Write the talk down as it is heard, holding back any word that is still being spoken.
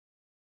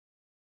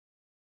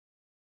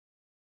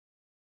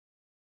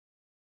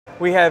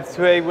We have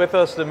today with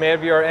us the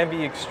madVR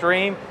NV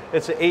Extreme.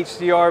 It's an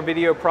HDR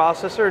video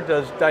processor,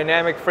 does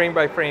dynamic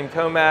frame-by-frame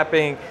tone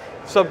mapping,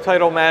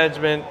 subtitle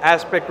management,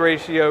 aspect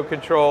ratio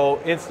control,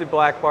 instant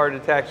black bar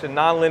detection,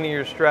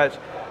 nonlinear stretch.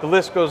 The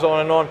list goes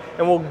on,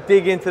 and we'll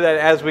dig into that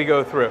as we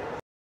go through.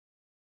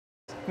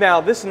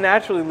 Now, this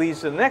naturally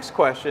leads to the next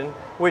question,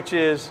 which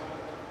is,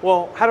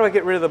 well, how do I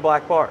get rid of the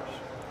black bars?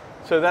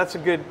 So that's a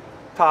good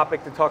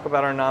topic to talk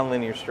about our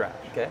nonlinear stretch.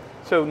 Okay.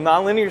 So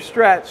nonlinear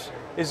stretch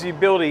is the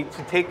ability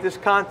to take this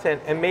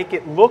content and make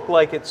it look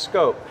like it's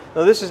scope.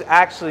 Now this is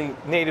actually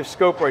native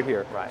scope right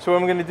here. Right. So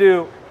what I'm going to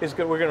do is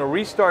we're going to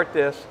restart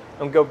this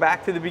and go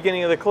back to the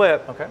beginning of the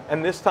clip. Okay.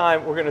 And this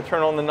time we're going to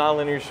turn on the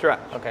nonlinear stretch.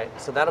 Okay,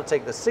 so that'll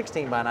take the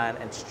 16:9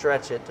 and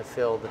stretch it to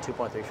fill the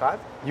 2.35?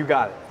 You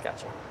got it.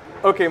 Gotcha.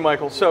 Okay,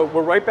 Michael, so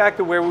we're right back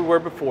to where we were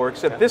before,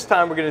 except this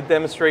time we're going to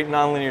demonstrate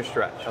nonlinear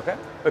stretch. Okay.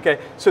 Okay,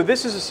 so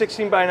this is a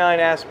 16:9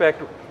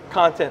 aspect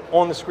content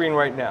on the screen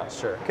right now.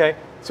 Sure. Okay,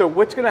 so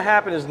what's going to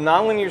happen is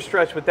nonlinear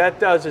stretch, what that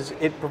does is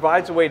it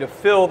provides a way to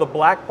fill the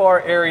black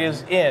bar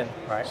areas in,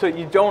 right, so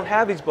you don't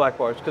have these black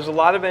bars, because a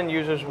lot of end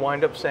users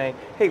wind up saying,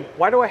 hey,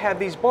 why do I have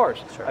these bars?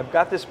 Sure. I've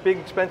got this big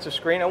expensive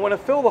screen, I want to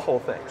fill the whole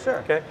thing. Sure.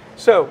 Okay,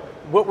 so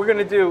what we're going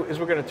to do is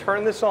we're going to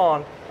turn this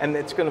on and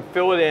it's going to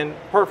fill it in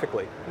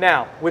perfectly.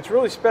 Now, what's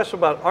really special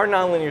about our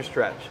nonlinear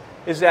stretch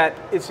is that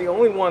it's the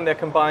only one that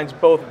combines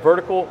both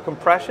vertical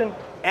compression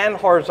and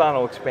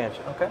horizontal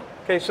expansion. Okay.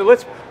 Okay, so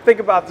let's think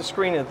about the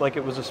screen like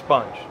it was a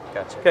sponge.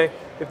 Gotcha. Okay,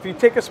 if you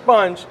take a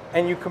sponge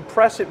and you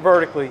compress it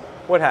vertically,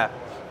 what happens?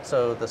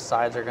 So the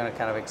sides are going to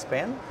kind of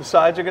expand? The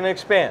sides are going to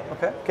expand.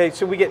 Okay. Okay,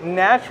 so we get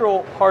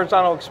natural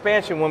horizontal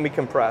expansion when we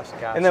compress.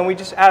 Gotcha. And then we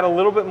just add a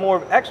little bit more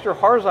of extra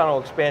horizontal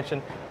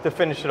expansion to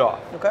finish it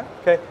off. Okay.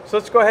 Okay, so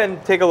let's go ahead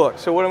and take a look.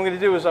 So what I'm going to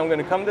do is I'm going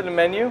to come to the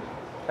menu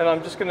and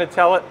I'm just going to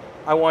tell it,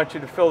 I want you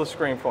to fill the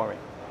screen for me.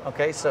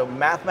 Okay, so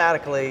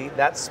mathematically,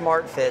 that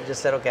smart fit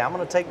just said, okay, I'm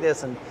going to take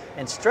this and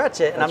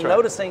stretch it, and That's I'm right.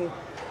 noticing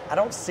I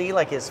don't see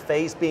like his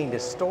face being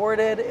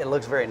distorted. It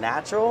looks very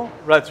natural.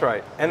 That's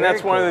right, and Very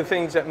that's one of cool. the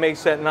things that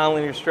makes that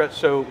nonlinear stretch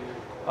so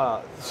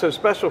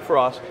special for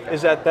us,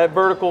 is that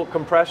vertical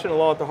compression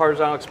along with the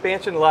horizontal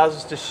expansion allows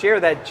us to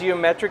share that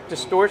geometric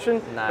distortion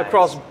Nice.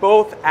 across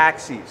both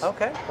axes.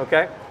 Okay.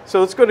 Okay. So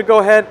let's go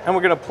ahead and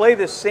we're going to play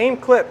this same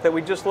clip that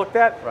we just looked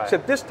at, Right.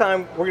 except this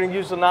time we're going to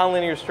use the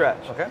nonlinear stretch.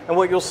 Okay. And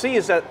what you'll see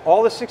is that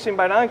all the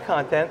 16:9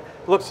 content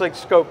looks like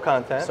scope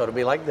content, So it'll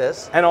be like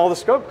this. and all the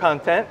scope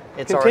content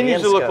It's already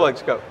continues in to look scope. like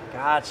scope.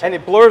 Gotcha. And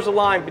it blurs the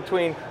line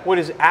between what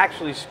is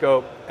actually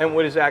scope and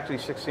what is actually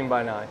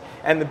 16:9.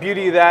 And the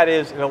beauty of that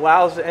is it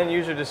allows the end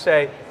user to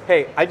say,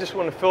 hey, I just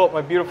want to fill up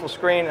my beautiful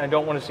screen, I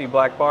don't want to see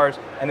black bars,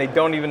 and they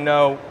don't even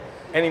know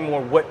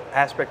anymore what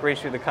aspect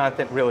ratio the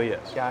content really is.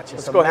 Gotcha.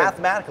 Let's So go ahead.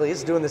 mathematically,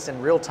 it's doing this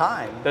in real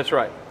time. That's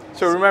right.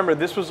 So remember,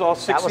 this was all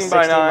That was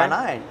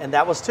 16:9. and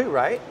that was too,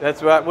 right?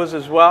 That's what it was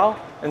as well,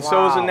 and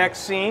so is the Wow.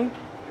 next scene.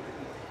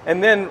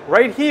 And then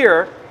right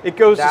here, it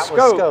goes That to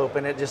was scope. scope,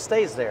 and it just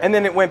stays there. And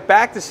then it went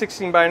back to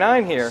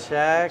 16:9 here.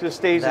 Check. Just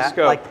stays that. as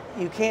scope. Like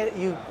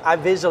I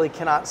visually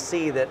cannot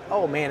see that.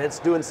 Oh man, it's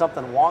doing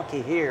something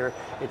wonky here.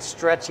 It's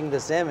stretching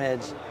this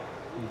image.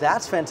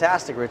 That's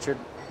fantastic, Richard.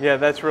 Yeah,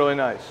 that's really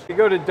nice. You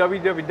go to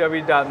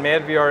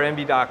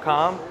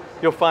www.madvrnv.com.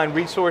 You'll find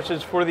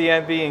resources for the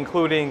NV,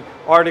 including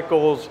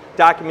articles,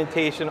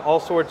 documentation,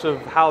 all sorts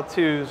of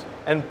how-tos,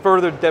 and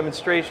further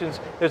demonstrations.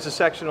 There's a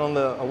section on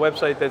the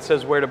website that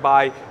says where to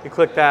buy. You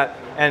click that,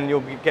 and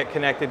you'll get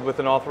connected with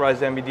an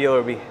authorized NV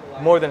dealer. We'll be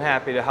more than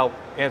happy to help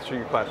answer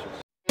your questions.